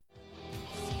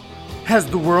Has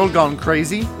the world gone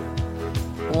crazy?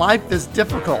 Life is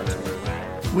difficult.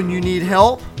 When you need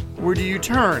help, where do you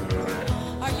turn?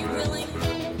 Are you willing?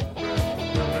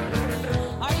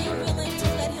 Are you willing to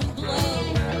let him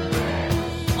blow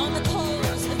on the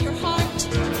coals of your heart?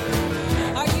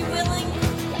 Are you willing?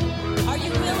 Are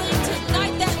you willing to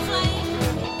ignite that flame?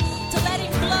 To let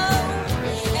him blow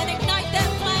and ignite that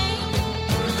flame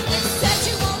and set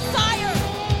you on fire?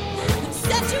 And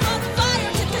set you on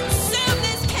fire to consume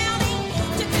this county,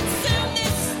 to consume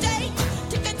this state,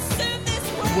 to consume this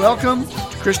world. Welcome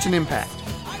to Christian Impact,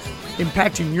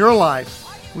 impacting your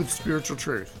life with spiritual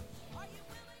truth.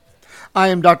 I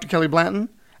am Dr. Kelly Blanton,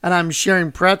 and I'm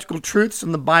sharing practical truths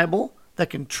in the Bible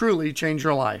that can truly change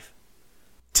your life.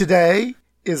 Today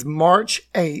is March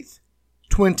 8th,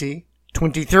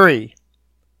 2023.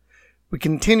 We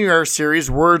continue our series,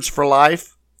 Words for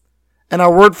Life, and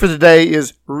our word for today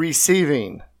is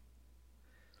receiving.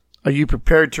 Are you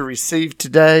prepared to receive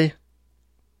today?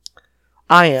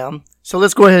 I am. So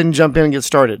let's go ahead and jump in and get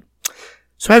started.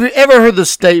 So have you ever heard the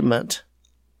statement,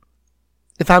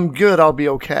 if I'm good, I'll be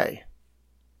okay?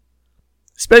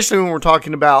 Especially when we're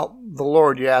talking about the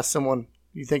Lord. You ask someone,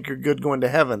 you think you're good going to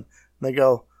heaven? And they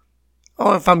go,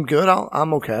 oh, if I'm good,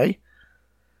 I'm okay.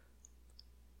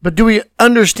 But do we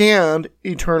understand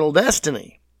eternal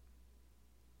destiny?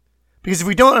 Because if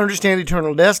we don't understand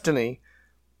eternal destiny,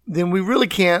 then we really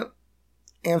can't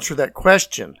answer that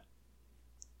question.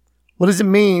 What does it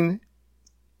mean?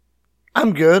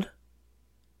 I'm good.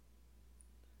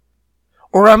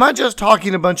 Or am I just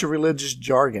talking a bunch of religious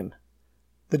jargon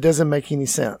that doesn't make any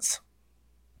sense?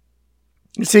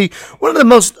 You see, one of the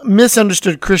most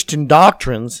misunderstood Christian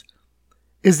doctrines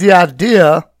is the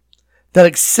idea that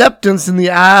acceptance in the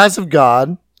eyes of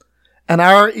God and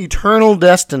our eternal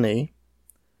destiny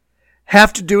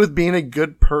have to do with being a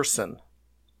good person.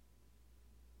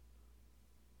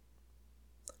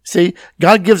 See,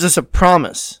 God gives us a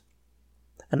promise,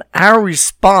 and our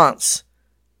response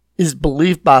is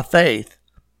belief by faith,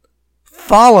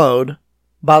 followed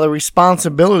by the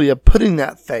responsibility of putting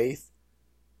that faith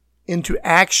into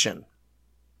action.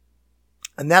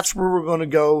 And that's where we're going to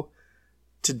go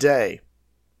today.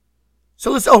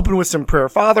 So let's open with some prayer.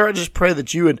 Father, I just pray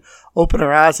that you would open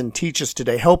our eyes and teach us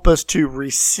today. Help us to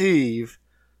receive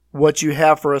what you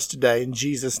have for us today. In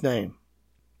Jesus' name,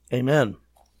 amen.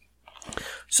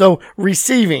 So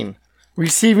receiving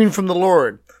from the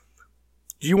Lord.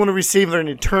 Do you want to receive an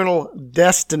eternal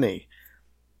destiny?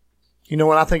 You know,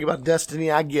 when I think about destiny,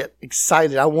 I get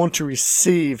excited. I want to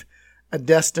receive a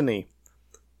destiny.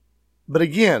 But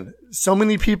again, so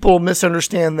many people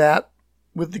misunderstand that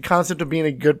with the concept of being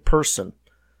a good person.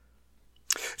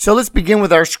 So let's begin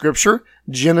with our scripture,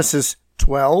 Genesis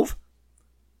 12,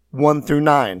 1 through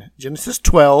 9. Genesis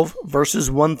 12, verses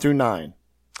 1 through 9.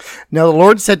 Now the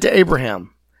Lord said to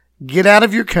Abraham, get out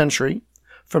of your country,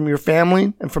 from your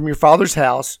family, and from your father's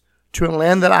house, to a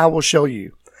land that I will show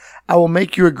you. I will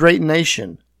make you a great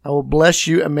nation. I will bless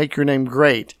you and make your name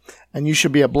great, and you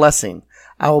shall be a blessing.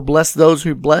 I will bless those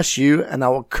who bless you, and I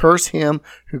will curse him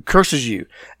who curses you.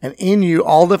 And in you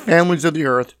all the families of the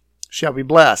earth shall be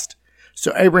blessed.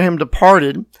 So Abraham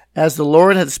departed, as the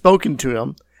Lord had spoken to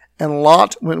him, and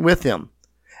Lot went with him.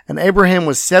 And Abraham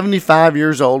was 75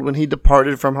 years old when he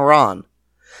departed from Haran.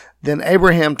 Then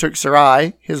Abraham took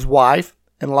Sarai, his wife,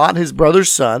 and Lot his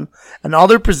brother's son, and all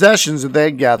their possessions that they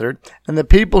had gathered, and the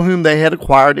people whom they had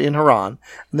acquired in Haran,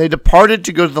 and they departed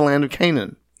to go to the land of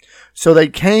Canaan. So they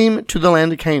came to the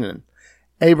land of Canaan.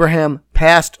 Abraham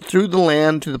passed through the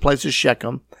land to the place of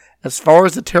Shechem, as far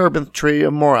as the terebinth tree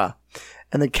of Moreh,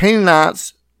 and the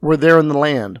Canaanites were there in the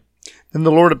land. Then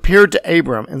the Lord appeared to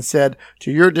Abram and said,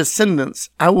 to your descendants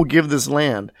I will give this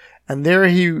land. And there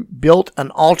he built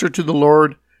an altar to the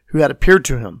Lord who had appeared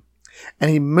to him.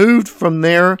 And he moved from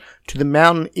there to the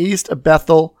mountain east of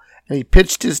Bethel, and he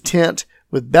pitched his tent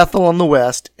with Bethel on the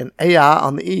west and Ai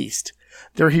on the east.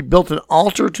 There he built an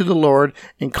altar to the Lord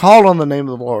and called on the name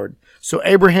of the Lord. So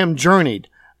Abraham journeyed,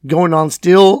 going on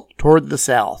still toward the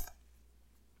south.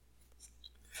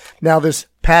 Now this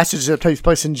passage that takes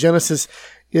place in Genesis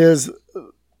is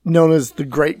known as the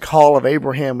Great Call of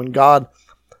Abraham, when God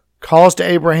calls to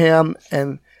Abraham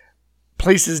and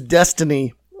places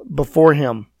destiny before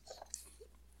him.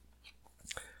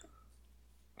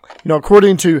 You know,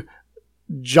 according to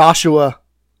Joshua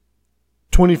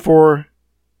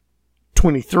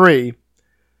 24:23,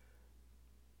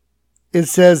 it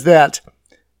says that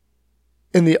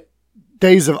in the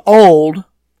days of old,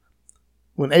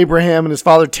 when Abraham and his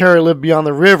father Terah lived beyond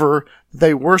the river,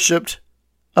 they worshipped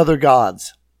other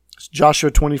gods. It's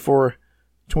Joshua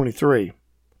 24:23.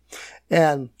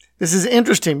 And this is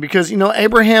interesting because,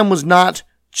 Abraham was not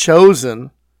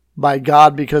chosen by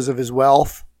God because of his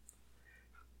wealth.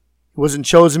 He wasn't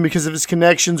chosen because of his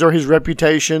connections or his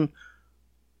reputation.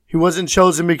 He wasn't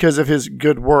chosen because of his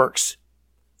good works.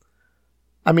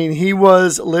 I mean, he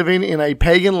was living in a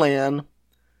pagan land,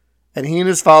 and he and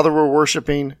his father were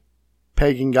worshiping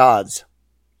pagan gods.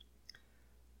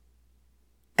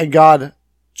 And God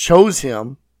chose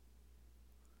him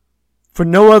for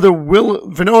no other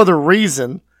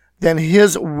reason than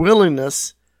his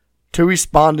willingness to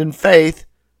respond in faith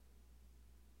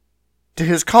to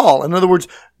his call. In other words,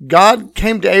 God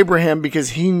came to Abraham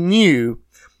because he knew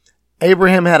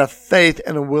Abraham had a faith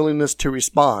and a willingness to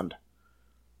respond.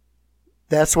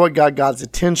 That's what got God's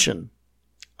attention.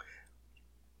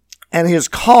 And his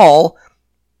call,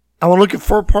 I want to look at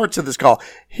 4 parts of this call.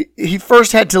 He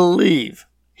first had to leave.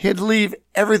 He had to leave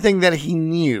everything that he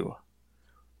knew.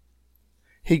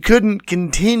 He couldn't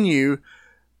continue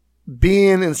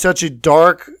being in such a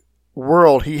dark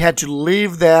world. He had to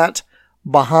leave that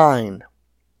behind.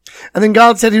 And then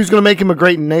God said he was going to make him a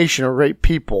great nation, a great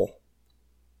people.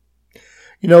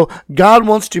 You know, God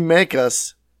wants to make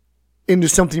us into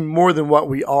something more than what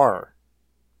we are.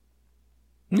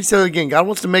 Let me say that again. God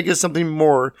wants to make us something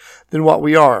more than what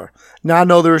we are. Now, I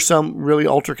know there are some really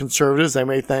ultra-conservatives. They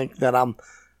may think that I'm,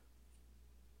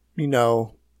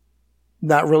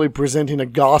 not really presenting a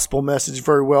gospel message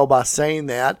very well by saying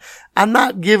that. I'm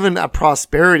not giving a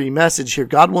prosperity message here.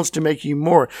 God wants to make you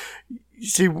more. You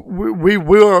see, we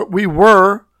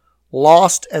were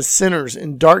lost as sinners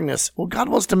in darkness. Well, God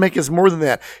wants to make us more than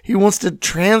that. He wants to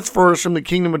transfer us from the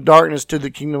kingdom of darkness to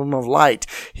the kingdom of light.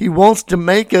 He wants to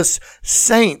make us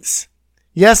saints.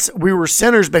 Yes, we were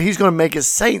sinners, but he's going to make us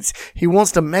saints. He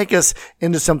wants to make us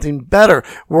into something better.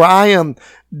 Where I am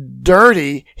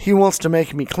dirty, he wants to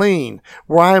make me clean.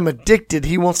 Where I am addicted,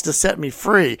 he wants to set me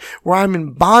free. Where I'm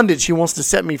in bondage, he wants to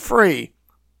set me free.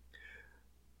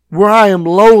 Where I am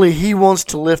lowly, he wants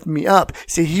to lift me up.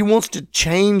 See, he wants to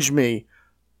change me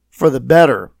for the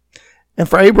better. And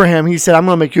for Abraham, he said, I'm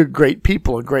going to make you a great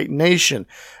people, a great nation.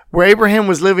 Where Abraham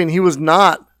was living, he was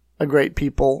not a great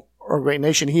people or a great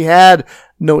nation. He had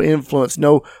no influence,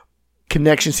 no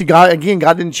connection. See, God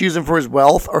didn't choose him for his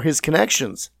wealth or his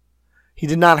connections. He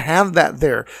did not have that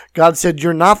there. God said,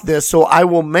 you're not this, so I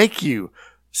will make you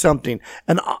something.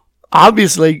 And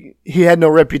obviously, he had no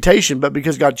reputation, but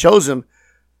because God chose him,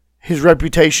 his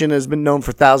reputation has been known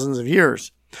for thousands of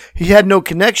years. He had no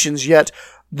connections, yet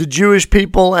the Jewish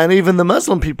people and even the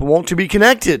Muslim people want to be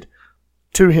connected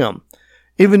to him,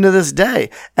 even to this day.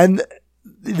 And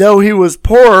though he was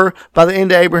poor, by the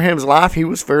end of Abraham's life, he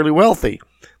was fairly wealthy.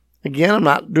 Again, I'm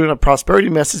not doing a prosperity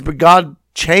message, but God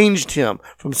changed him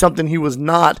from something he was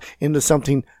not into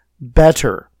something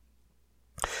better.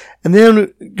 And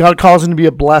then God calls him to be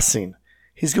a blessing.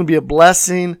 He's going to be a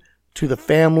blessing to the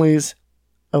families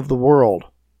of the world.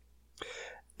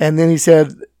 And then he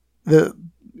said, the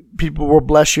people will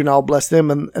bless you and I'll bless them.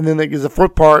 And then there is the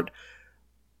 4th part,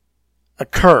 a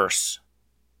curse.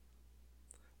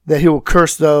 That he will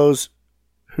curse those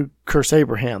who curse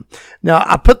Abraham. Now,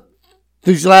 I put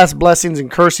these last blessings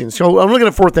and cursings. So I'm looking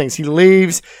at 4 things. He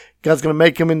leaves. God's going to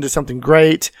make him into something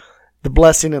great. The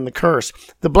blessing and the curse.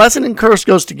 The blessing and curse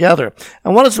goes together.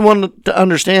 And what I want to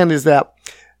understand is that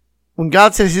when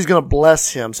God says he's going to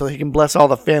bless him so he can bless all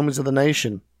the families of the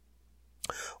nation,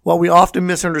 what we often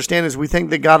misunderstand is we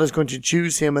think that God is going to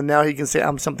choose him and now he can say,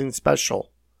 I'm something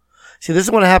special. See, this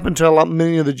is what happened to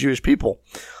many of the Jewish people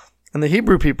and the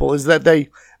Hebrew people, is that they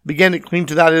began to cling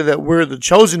to the idea that we're the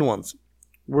chosen ones.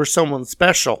 We're someone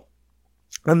special.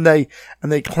 And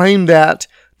they claimed that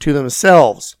to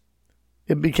themselves.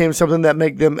 It became something that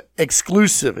made them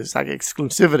exclusive. It's like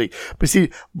exclusivity. But see,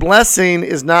 blessing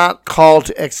is not called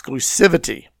to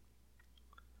exclusivity.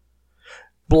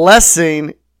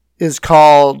 Blessing is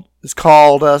called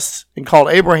us and called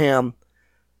Abraham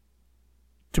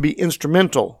to be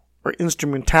instrumental or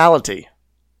instrumentality.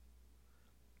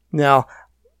 Now,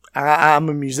 I'm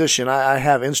a musician. I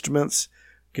have instruments,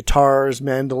 guitars,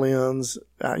 mandolins.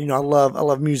 I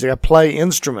love music. I play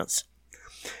instruments.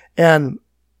 And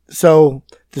so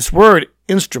this word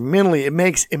instrumentally, it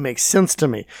makes sense to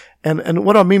me. And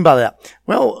what do I mean by that?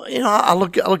 Well, I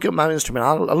look at my instrument.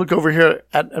 I look over here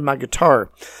at my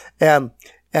guitar, and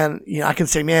I can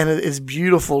say, man, it's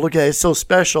beautiful. Look at it. It's so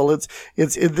special.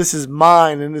 This is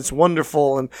mine and it's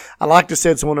wonderful. And I like to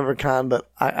say it's one of a kind, but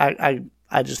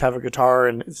I just have a guitar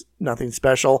and it's nothing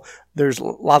special. There's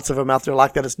lots of them out there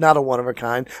like that. It's not a one of a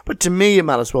kind, but to me, it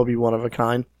might as well be one of a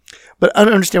kind. But I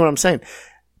understand what I'm saying.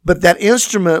 But that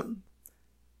instrument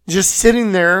just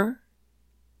sitting there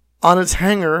on its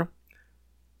hanger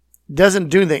doesn't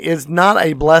do anything. It's not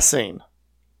a blessing.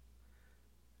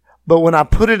 But when I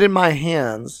put it in my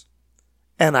hands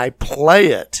and I play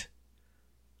it,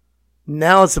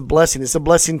 now it's a blessing. It's a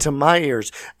blessing to my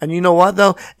ears. And you know what,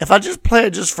 though? If I just play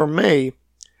it just for me,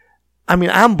 I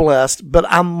mean, I'm blessed, but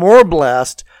I'm more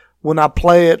blessed when I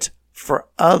play it for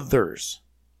others.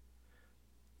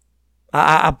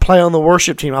 I play on the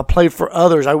worship team. I play for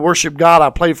others. I worship God. I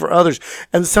play for others.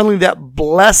 And suddenly that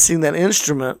blessing, that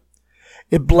instrument,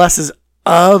 it blesses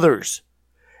others.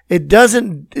 It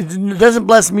doesn't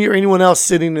bless me or anyone else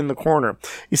sitting in the corner.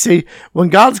 You see, when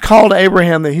God's called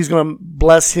Abraham that he's going to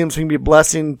bless him so he can be a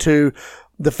blessing to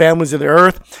the families of the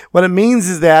earth, what it means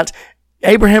is that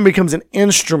Abraham becomes an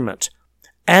instrument.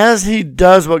 As he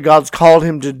does what God's called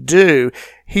him to do,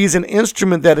 he's an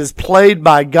instrument that is played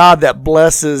by God that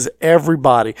blesses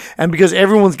everybody. And because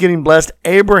everyone's getting blessed,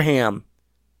 Abraham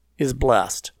is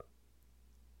blessed.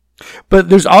 But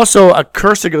there's also a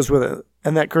curse that goes with it.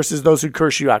 And that curse is those who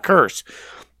curse you, I curse.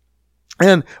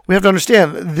 And we have to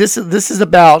understand, this is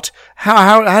about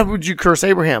how would you curse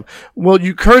Abraham? Well,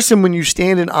 you curse him when you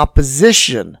stand in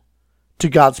opposition to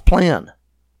God's plan.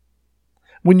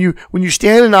 When you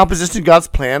stand in opposition to God's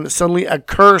plan, suddenly a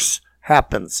curse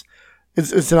happens.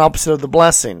 It's an opposite of the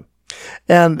blessing.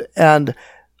 And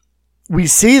we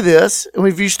see this, and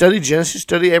if you study Genesis, you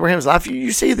study Abraham's life,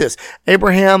 you see this.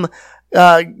 Abraham,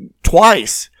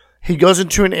 twice, he goes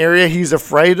into an area, he's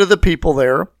afraid of the people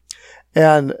there.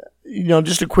 And,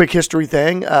 just a quick history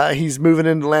thing. He's moving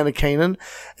into the land of Canaan.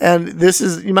 And this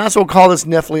is, you might as well call this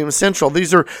Nephilim Central.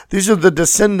 These are the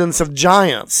descendants of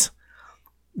giants.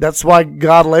 That's why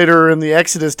God later in the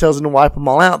Exodus tells him to wipe them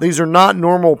all out. These are not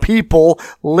normal people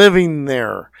living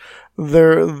there.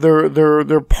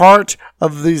 They're part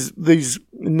of these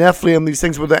Nephilim, these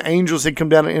things where the angels had come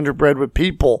down and interbred with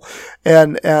people,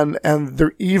 and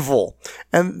they're evil.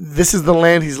 And this is the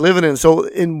land he's living in. So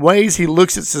in ways he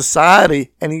looks at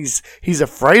society and he's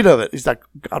afraid of it. He's like,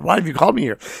 God, why have you called me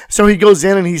here? So he goes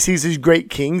in and he sees these great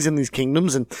kings in these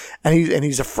kingdoms, and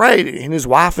he's afraid. And his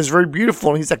wife is very beautiful,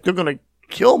 and he's like, they're going to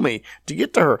kill me to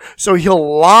get to her. So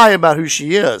he'll lie about who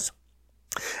she is.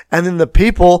 And then the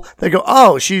people, they go,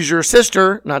 oh, she's your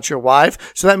sister, not your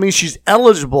wife. So that means she's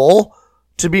eligible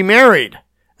to be married.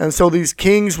 And so these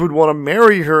kings would want to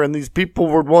marry her, and these people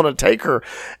would want to take her.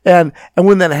 And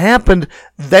when that happened,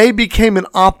 they became in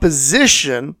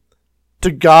opposition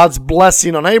to God's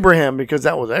blessing on Abraham, because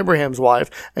that was Abraham's wife,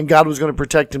 and God was going to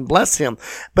protect and bless him.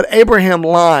 But Abraham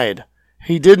lied.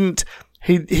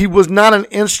 He was not an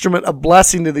instrument of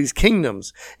blessing to these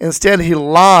kingdoms. Instead, he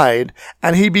lied,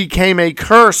 and he became a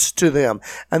curse to them.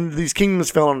 And these kingdoms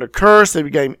fell under curse. They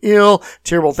became ill.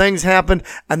 Terrible things happened.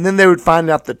 And then they would find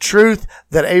out the truth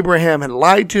that Abraham had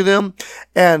lied to them.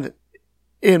 And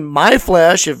in my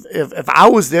flesh, if I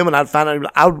was them and I'd find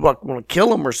out, I would want to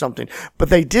kill him or something. But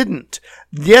they didn't.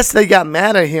 Yes, they got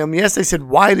mad at him. Yes, they said,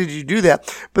 why did you do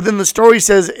that? But then the story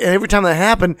says, every time that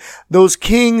happened, those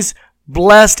kings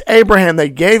blessed Abraham. They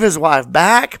gave his wife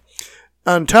back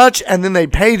untouched, and then they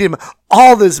paid him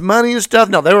all this money and stuff.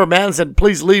 Now, they were mad and said,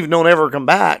 please leave, don't ever come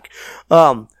back,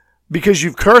 because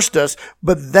you've cursed us.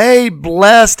 But they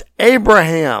blessed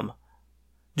Abraham.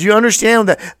 Do you understand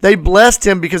that? They blessed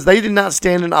him because they did not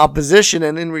stand in opposition,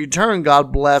 and in return,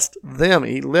 God blessed them.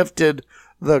 He lifted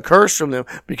the curse from them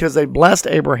because they blessed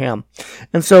Abraham.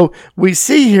 And so we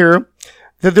see here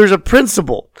that there's a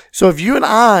principle. So if you and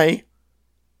I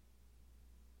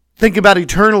think about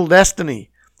eternal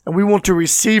destiny, and we want to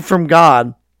receive from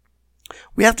God,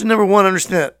 we have to, number one,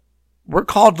 understand that we're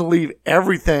called to leave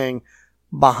everything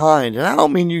behind. And I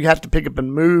don't mean you have to pick up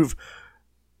and move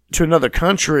to another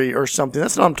country or something.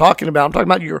 That's not what I'm talking about. I'm talking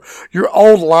about your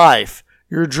old life,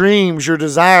 your dreams, your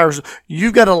desires.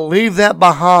 You've got to leave that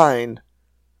behind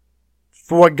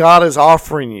for what God is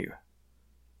offering you.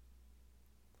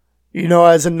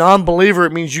 As a non-believer,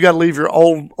 it means you got to leave your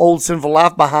old sinful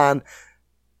life behind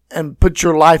and put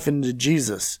your life into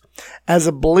Jesus. As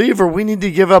a believer, we need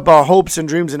to give up our hopes and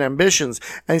dreams and ambitions.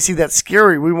 And you see, that's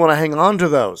scary. We want to hang on to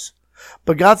those.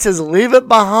 But God says, leave it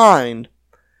behind,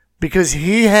 because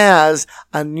He has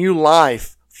a new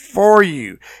life for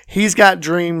you. He's got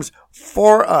dreams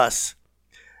for us.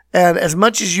 And as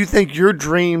much as you think your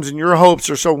dreams and your hopes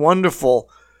are so wonderful,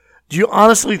 do you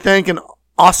honestly think an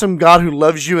awesome God who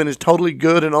loves you and is totally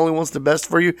good and only wants the best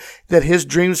for you, that His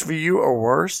dreams for you are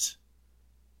worse?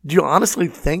 Do you honestly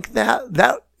think that?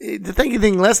 To think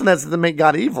anything less than that is to make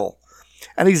God evil.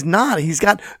 And He's not. He's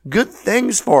got good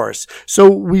things for us. So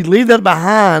we leave that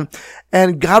behind,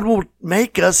 and God will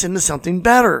make us into something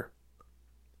better.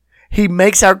 He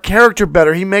makes our character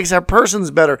better. He makes our persons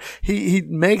better. He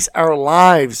makes our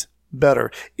lives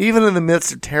better, even in the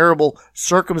midst of terrible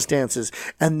circumstances.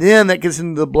 And then that gets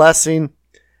into the blessing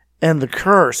and the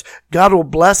curse. God will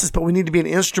bless us, but we need to be an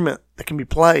instrument that can be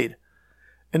played.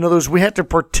 In other words, we have to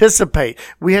participate.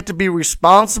 We have to be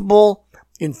responsible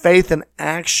in faith and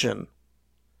action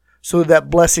so that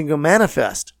blessing will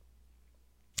manifest.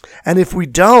 And if we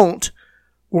don't,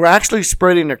 we're actually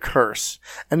spreading a curse.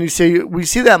 And you see, we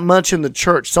see that much in the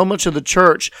church. So much of the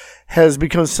church has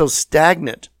become so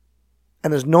stagnant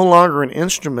and is no longer an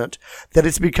instrument that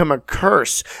it's become a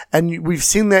curse. And we've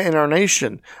seen that in our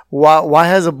nation. Why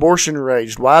has abortion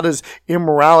raged? Why does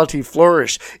immorality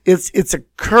flourish? It's a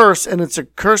curse, and it's a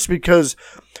curse because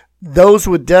those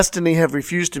with destiny have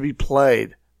refused to be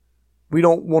played. We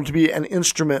don't want to be an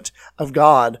instrument of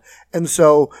God. And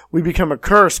so we become a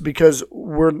curse because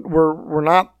we're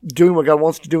not doing what God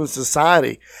wants to do in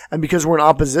society. And because we're in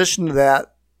opposition to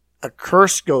that, a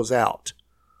curse goes out.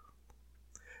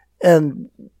 And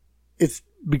it's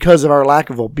because of our lack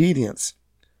of obedience.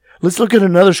 Let's look at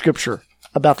another scripture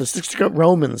about this. Let's look at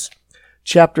Romans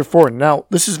chapter 4. Now,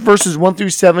 this is verses 1 through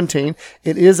 17.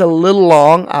 It is a little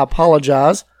long. I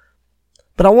apologize.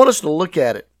 But I want us to look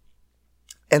at it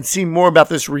and see more about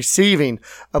this receiving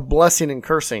of blessing and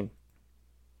cursing.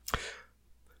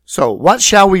 So, what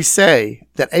shall we say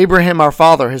that Abraham our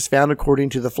father has found according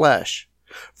to the flesh?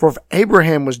 For if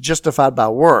Abraham was justified by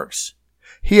works,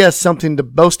 he has something to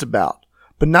boast about,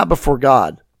 but not before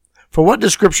God. For what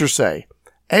does Scripture say?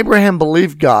 Abraham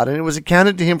believed God, and it was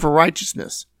accounted to him for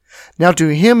righteousness. Now to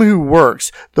him who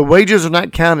works, the wages are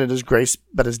not counted as grace,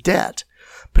 but as debt.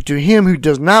 But to him who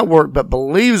does not work, but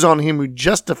believes on him who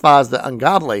justifies the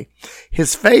ungodly,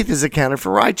 his faith is accounted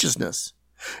for righteousness.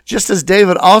 Just as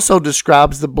David also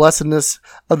describes the blessedness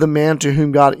of the man to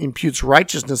whom God imputes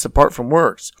righteousness apart from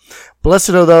works.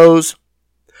 Blessed are those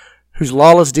whose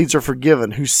lawless deeds are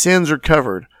forgiven, whose sins are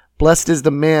covered. Blessed is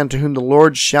the man to whom the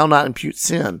Lord shall not impute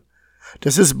sin.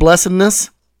 Does this blessedness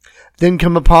then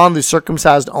come upon the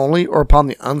circumcised only, or upon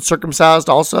the uncircumcised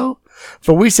also?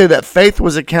 For we say that faith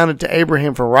was accounted to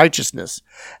Abraham for righteousness.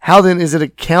 How then is it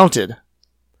accounted?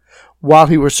 While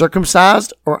he was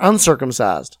circumcised or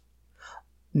uncircumcised?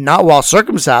 Not while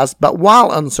circumcised, but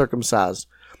while uncircumcised.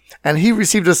 And he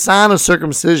received a sign of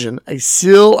circumcision, a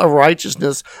seal of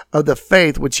righteousness of the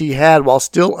faith which he had while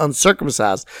still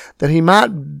uncircumcised, that he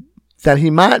might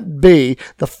be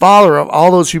the father of all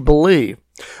those who believe,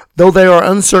 though they are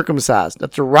uncircumcised,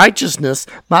 that the righteousness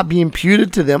might be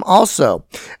imputed to them also,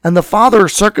 and the father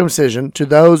of circumcision to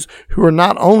those who are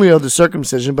not only of the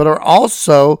circumcision, but are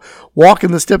also walk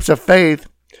in the steps of faith,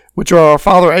 which our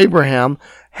father Abraham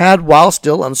had while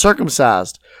still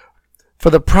uncircumcised. For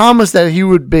the promise that he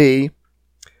would be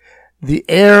the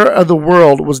heir of the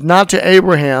world was not to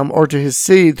Abraham or to his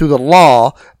seed through the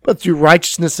law, but through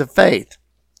righteousness of faith.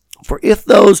 For if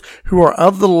those who are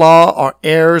of the law are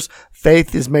heirs,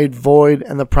 faith is made void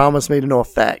and the promise made of no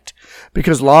effect,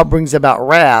 because law brings about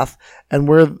wrath, and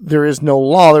where there is no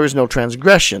law, there is no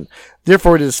transgression.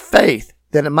 Therefore it is faith,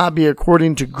 that it might be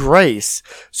according to grace,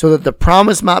 so that the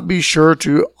promise might be sure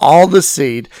to all the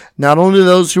seed, not only to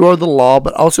those who are the law,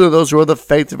 but also to those who are the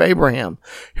faith of Abraham,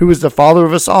 who is the father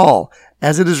of us all.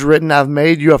 As it is written, I have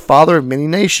made you a father of many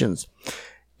nations.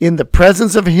 In the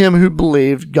presence of him who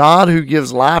believed, God who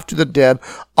gives life to the dead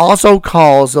also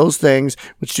calls those things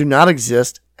which do not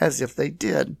exist as if they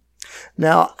did.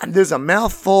 Now, there's a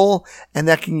mouthful, and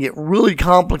that can get really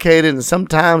complicated, and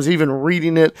sometimes even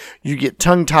reading it, you get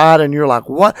tongue-tied, and you're like,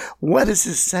 what is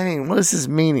this saying? What is this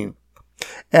meaning?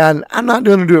 And I'm not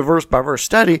going to do a verse-by-verse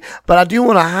study, but I do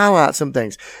want to highlight some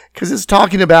things, because it's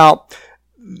talking about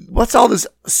what's all this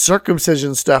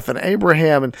circumcision stuff and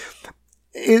Abraham, and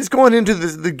it's going into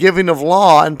the giving of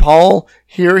law. And Paul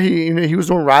here, he was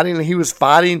doing writing, and he was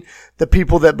fighting the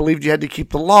people that believed you had to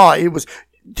keep the law. It was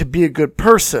to be a good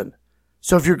person.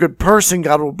 So if you're a good person,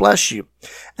 God will bless you.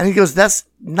 And he goes, that's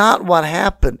not what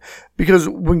happened. Because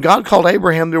when God called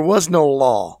Abraham, there was no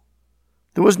law.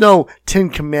 There was no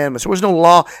 10 commandments. There was no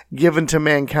law given to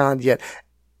mankind yet.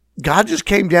 God just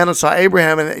came down and saw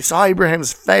Abraham, and he saw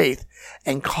Abraham's faith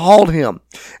and called him.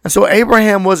 And so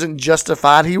Abraham wasn't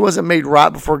justified. He wasn't made right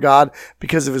before God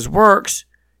because of his works.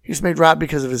 He was made right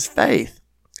because of his faith.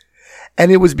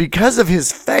 And it was because of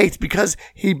his faith, because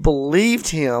he believed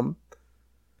him,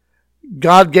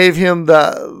 God gave him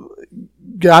the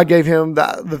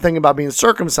thing about being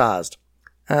circumcised.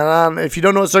 And if you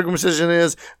don't know what circumcision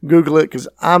is, Google it, because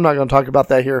I'm not going to talk about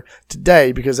that here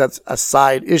today because that's a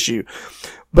side issue.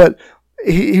 But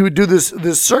he would do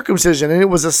this circumcision, and it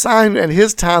was a sign at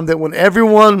his time that when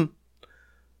everyone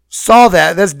saw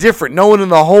that, that's different. No one in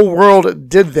the whole world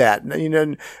did that. You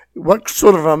know, what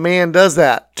sort of a man does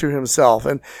that to himself?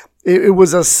 And It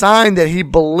was a sign that he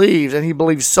believed, and he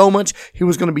believed so much he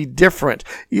was going to be different.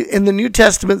 In the New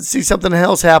Testament, see, something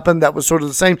else happened that was sort of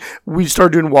the same. We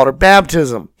started doing water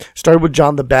baptism. Started with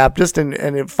John the Baptist, and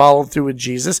it followed through with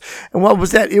Jesus. And what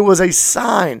was that? It was a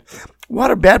sign.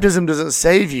 Water baptism doesn't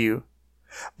save you,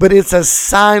 but it's a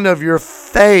sign of your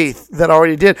faith that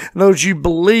already did. In other words, you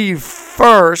believe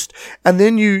first, and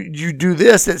then you do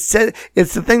this.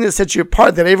 It's the thing that sets you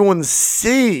apart, that everyone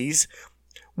sees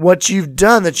what you've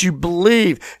done, that you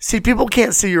believe. See, people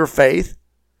can't see your faith,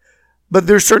 but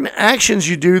there's certain actions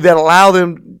you do that allow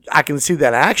them, I can see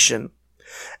that action.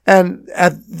 And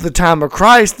at the time of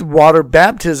Christ, water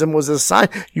baptism was a sign.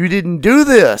 You didn't do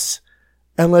this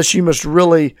unless you must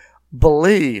really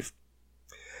believe.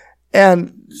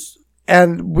 And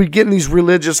we get in these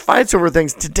religious fights over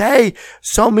things. Today,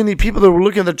 so many people that were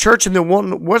looking at the church and they're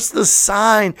wondering, what's the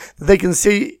sign that they can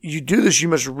see you do this? You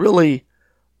must really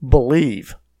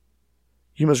believe.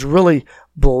 You must really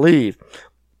believe.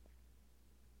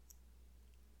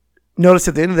 Notice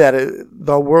at the end of that,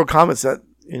 the world comments that,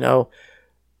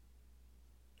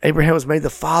 Abraham was made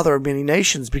the father of many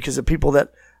nations because of people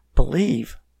that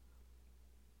believe.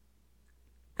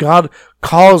 God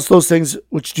calls those things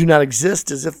which do not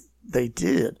exist as if they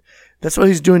did. That's what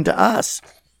he's doing to us.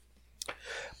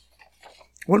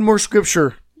 One more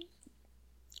scripture.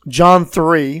 John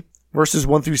 3, verses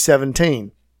 1 through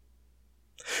 17.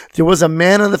 There was a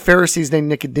man of the Pharisees named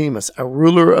Nicodemus, a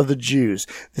ruler of the Jews.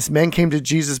 This man came to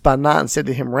Jesus by night and said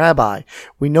to him, Rabbi,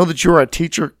 we know that you are a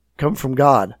teacher come from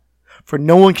God, for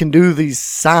no one can do these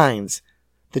signs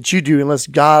that you do unless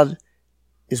God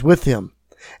is with him.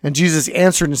 And Jesus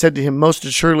answered and said to him, most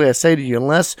assuredly I say to you,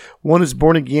 unless one is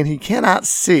born again, he cannot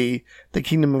see the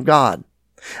kingdom of God.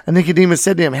 And Nicodemus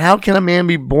said to him, how can a man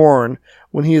be born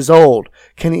when he is old?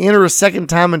 Can he enter a second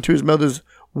time into his mother's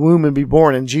womb and be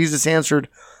born? And Jesus answered,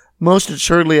 most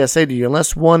assuredly I say to you,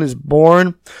 unless one is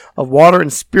born of water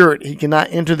and spirit, he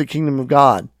cannot enter the kingdom of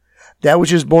God. That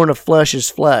which is born of flesh is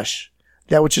flesh.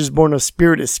 That which is born of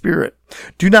spirit is spirit.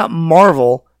 Do not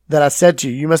marvel that I said to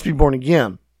you, you must be born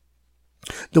again.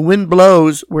 The wind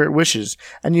blows where it wishes,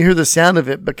 and you hear the sound of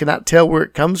it, but cannot tell where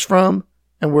it comes from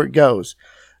and where it goes.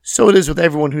 So it is with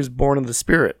everyone who is born of the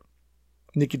Spirit.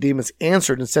 Nicodemus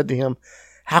answered and said to him,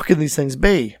 how can these things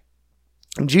be?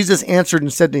 And Jesus answered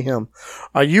and said to him,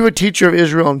 are you a teacher of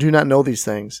Israel and do not know these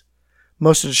things?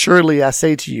 Most assuredly I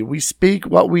say to you, we speak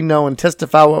what we know and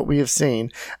testify what we have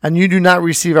seen, and you do not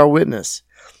receive our witness.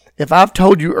 If I've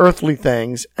told you earthly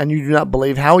things and you do not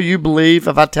believe, how will you believe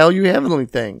if I tell you heavenly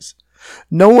things?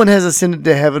 No one has ascended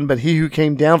to heaven but he who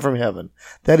came down from heaven,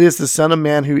 that is the Son of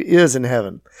Man who is in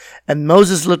heaven. And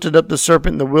Moses lifted up the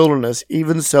serpent in the wilderness,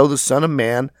 even so the Son of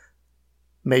Man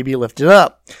may be lifted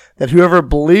up, that whoever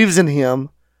believes in him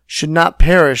should not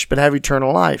perish but have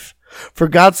eternal life. For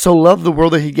God so loved the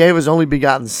world that he gave his only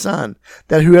begotten Son,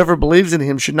 that whoever believes in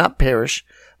him should not perish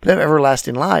but have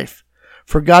everlasting life.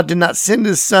 For God did not send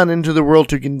his Son into the world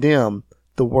to condemn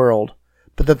the world,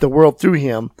 but that the world through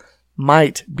him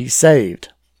might be saved.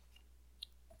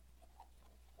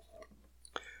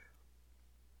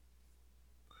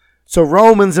 So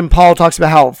Romans and Paul talks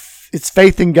about how it's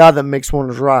faith in God that makes one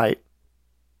right.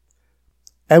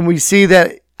 And we see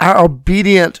that our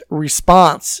obedient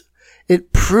response,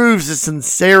 it proves the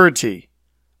sincerity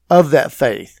of that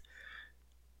faith.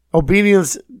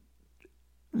 Obedience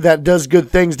that does good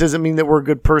things doesn't mean that we're a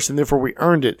good person, therefore we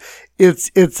earned it.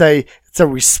 It's a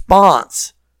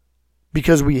response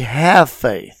because we have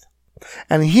faith.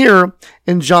 And here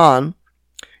in John,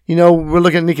 we're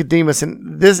looking at Nicodemus,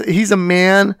 and he's a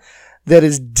man that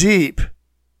is deep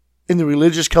in the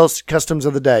religious customs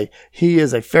of the day. He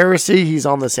is a Pharisee. He's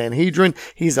on the Sanhedrin.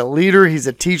 He's a leader. He's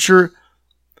a teacher.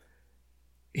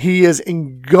 He is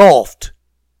engulfed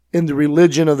in the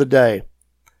religion of the day.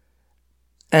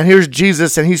 And here's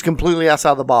Jesus, and he's completely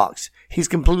outside the box. He's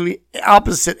completely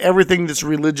opposite everything this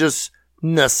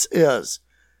religiousness is.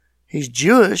 He's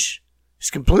Jewish. He's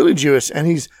completely Jewish, and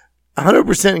he's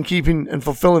 100% in keeping and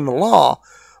fulfilling the law,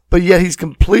 but yet he's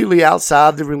completely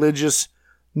outside the religious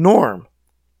norm.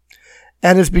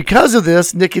 And it's because of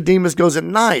this, Nicodemus goes at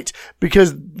night,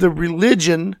 because the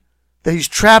religion that he's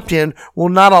trapped in will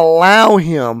not allow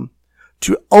him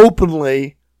to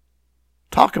openly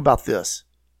talk about this.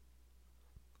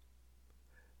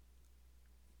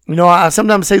 I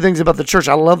sometimes say things about the church.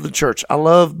 I love the church. I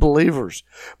love believers.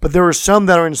 But there are some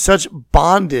that are in such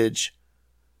bondage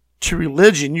to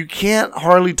religion, you can't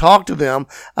hardly talk to them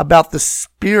about the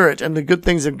Spirit and the good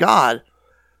things of God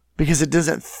because it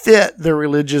doesn't fit their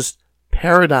religious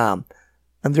paradigm,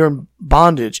 and they're in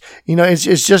bondage.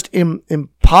 It's just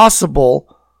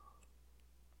impossible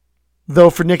though,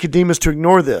 for Nicodemus to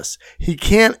ignore this. He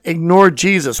can't ignore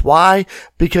Jesus. Why?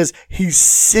 Because he's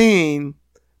seeing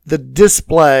the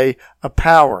display of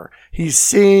power. He's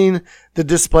seeing the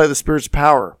display of the Spirit's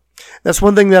power. That's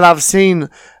one thing that I've seen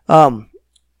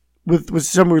with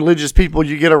some religious people.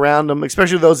 You get around them,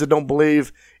 especially those that don't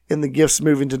believe in the gifts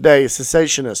moving today, a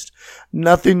cessationist.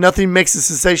 Nothing makes a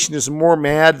cessationist more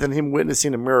mad than him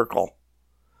witnessing a miracle.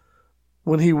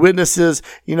 When he witnesses,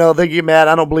 they get mad.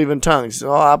 I don't believe in tongues.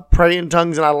 Oh, I pray in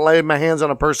tongues and I lay my hands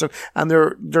on a person and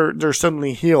they're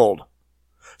suddenly healed.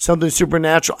 Something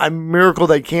supernatural, a miracle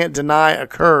they can't deny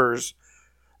occurs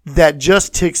that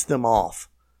just ticks them off.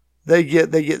 They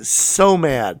get so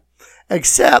mad.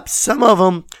 Except some of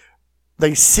them,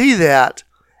 they see that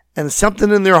and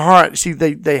something in their heart, see,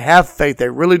 they have faith. They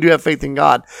really do have faith in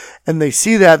God. And they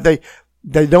see that they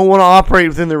don't want to operate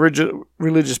within the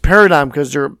religious paradigm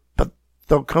because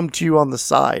they'll come to you on the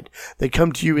side. They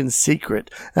come to you in secret.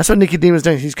 That's what Nicodemus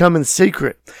does. He's come in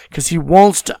secret because he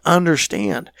wants to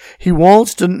understand. He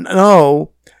wants to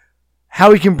know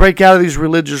how he can break out of these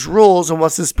religious rules and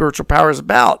what this spiritual power is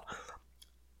about.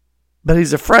 But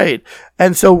he's afraid.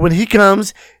 And so when he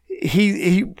comes,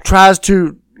 he tries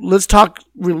to, let's talk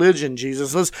religion,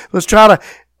 Jesus. Let's try to,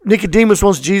 Nicodemus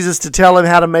wants Jesus to tell him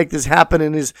how to make this happen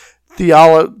in his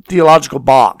theological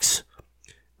box,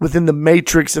 within the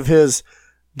matrix of his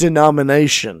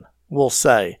denomination, we'll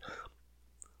say.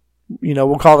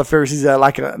 We'll call the Pharisees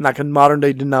like a modern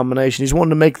day denomination. He's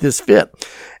wanting to make this fit.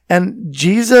 And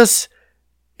Jesus,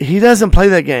 he doesn't play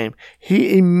that game.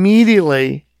 He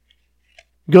immediately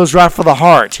goes right for the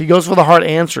heart. He goes for the heart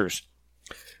answers.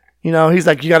 He's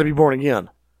like, you got to be born again.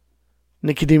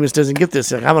 Nicodemus doesn't get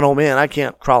this. Like, I'm an old man. I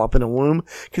can't crawl up in a womb,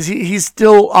 because he's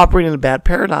still operating in a bad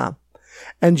paradigm.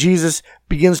 And Jesus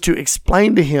begins to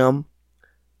explain to him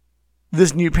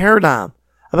this new paradigm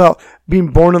about being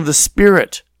born of the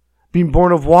Spirit, being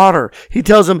born of water. He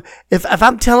tells him, if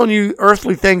I'm telling you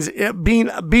earthly things,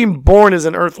 being born is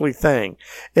an earthly thing.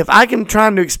 If I can try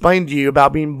to explain to you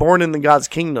about being born in God's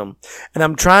kingdom, and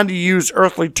I'm trying to use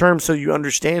earthly terms so you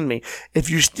understand me, if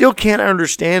you still can't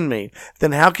understand me,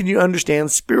 then how can you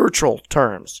understand spiritual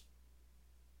terms?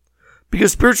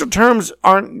 Because spiritual terms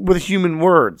aren't with human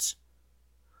words.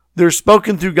 They're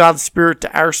spoken through God's Spirit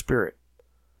to our spirit.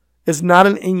 It's not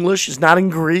in English. It's not in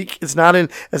Greek. It's not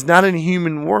in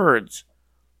human words.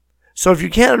 So if you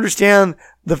can't understand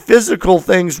the physical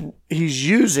things he's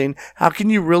using, how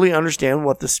can you really understand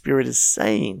what the Spirit is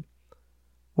saying?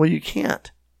 Well, you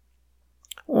can't.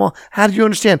 Well, how do you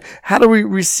understand? How do we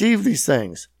receive these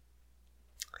things?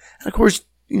 And of course,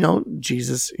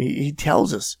 Jesus, he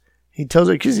tells us. He tells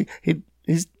us, because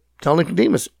he's telling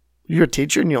Nicodemus, you're a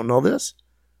teacher and you don't know this?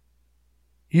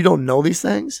 You don't know these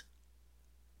things?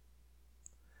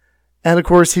 And of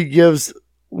course, he gives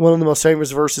one of the most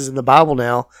famous verses in the Bible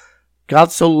now.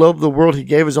 God so loved the world, he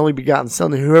gave his only begotten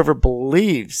Son, that whoever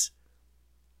believes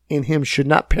in him should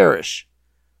not perish,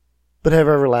 but have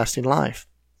everlasting life.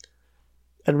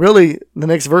 And really, the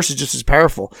next verse is just as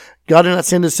powerful. God did not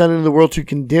send his Son into the world to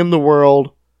condemn the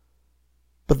world,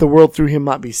 but the world through him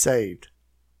might be saved.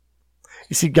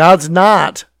 You see, God's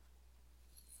not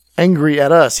angry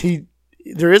at us.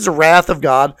 There is a wrath of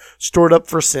God stored up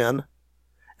for sin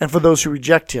and for those who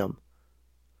reject him.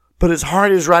 But his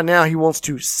heart is right now, he wants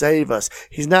to save us.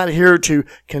 He's not here to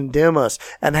condemn us.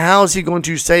 And how is he going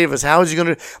to save us? How is he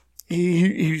going to?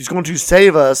 He's going to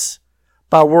save us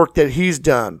by work that he's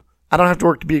done. I don't have to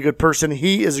work to be a good person.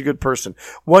 He is a good person.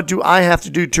 What do I have to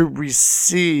do to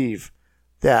receive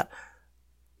that?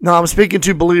 Now, I'm speaking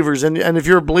to believers, and if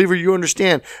you're a believer, you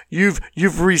understand. You've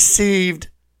received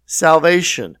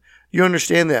salvation. You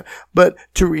understand that. But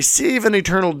to receive an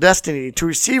eternal destiny, to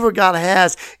receive what God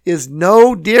has, is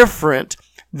no different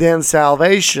than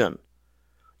salvation.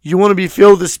 You want to be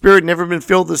filled with the Spirit, never been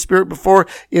filled with the Spirit before?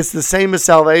 It's the same as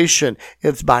salvation.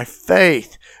 It's by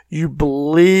faith. You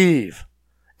believe.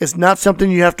 It's not something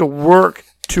you have to work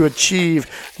to achieve.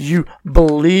 You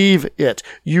believe it.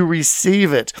 You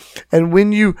receive it. And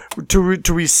when you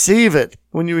receive it,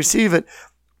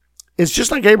 it's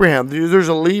just like Abraham. There's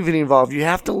a leaving involved. You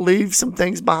have to leave some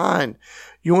things behind.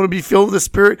 You want to be filled with the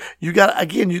Spirit. You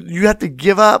have to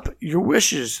give up your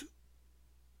wishes.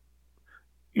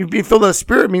 You being filled with the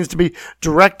Spirit means to be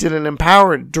directed and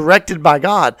empowered, directed by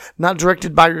God, not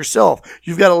directed by yourself.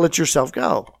 You've got to let yourself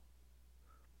go.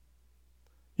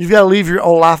 You've got to leave your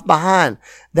old life behind.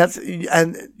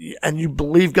 And you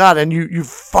believe God, and you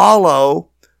follow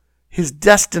his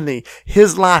destiny,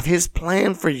 his life, his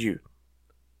plan for you.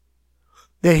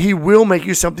 That he will make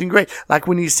you something great. Like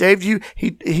when he saved you,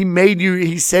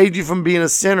 he saved you from being a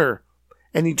sinner.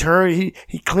 And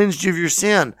he cleansed you of your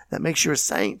sin. That makes you a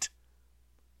saint.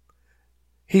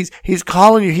 He's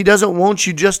calling you. He doesn't want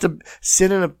you just to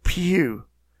sit in a pew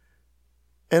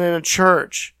and in a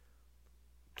church.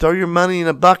 Throw your money in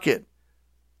a bucket.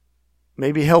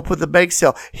 Maybe help with the bake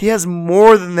sale. He has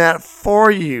more than that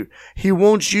for you. He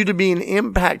wants you to be an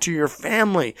impact to your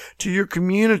family, to your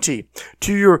community,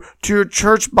 to your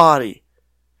church body.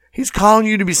 He's calling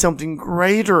you to be something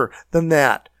greater than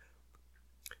that.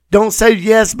 Don't say,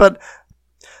 yes, but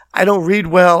I don't read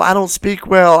well. I don't speak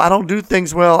well. I don't do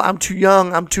things well. I'm too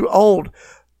young. I'm too old.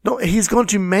 No, he's going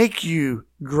to make you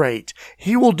great.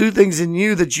 He will do things in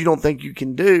you that you don't think you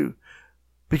can do,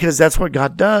 because that's what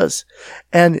God does.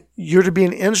 And you're to be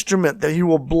an instrument that he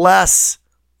will bless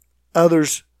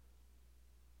others.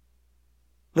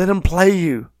 Let him play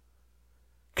you.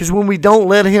 Because when we don't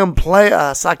let him play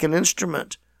us like an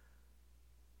instrument,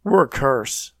 we're a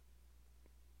curse.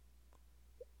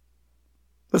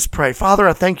 Let's pray. Father,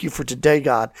 I thank you for today,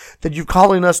 God, that you're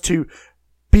calling us to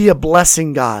be a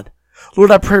blessing, God. Lord,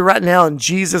 I pray right now in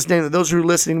Jesus' name that those who are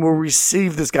listening will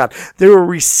receive this, God. They will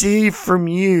receive from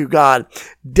you, God,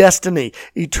 destiny,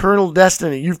 eternal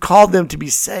destiny. You've called them to be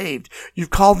saved.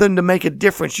 You've called them to make a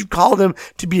difference. You've called them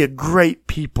to be a great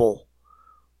people.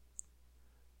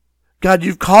 God,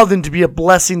 you've called them to be a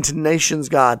blessing to nations,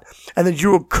 God, and that you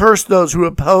will curse those who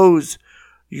oppose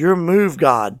your move,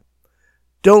 God.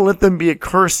 Don't let them be a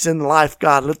curse in life,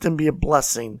 God. Let them be a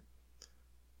blessing.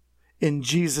 In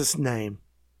Jesus' name.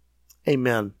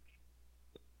 Amen.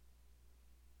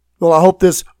 Well, I hope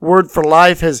this word for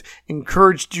life has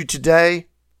encouraged you today.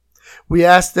 We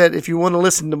ask that if you want to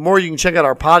listen to more, you can check out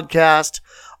our podcast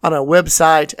on our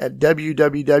website at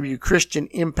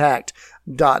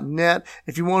www.christianimpact.net.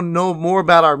 If you want to know more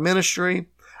about our ministry,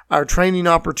 our training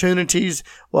opportunities,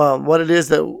 what it is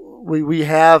that we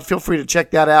have, feel free to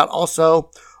check that out also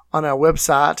on our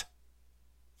website.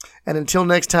 And until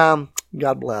next time,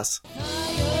 God bless.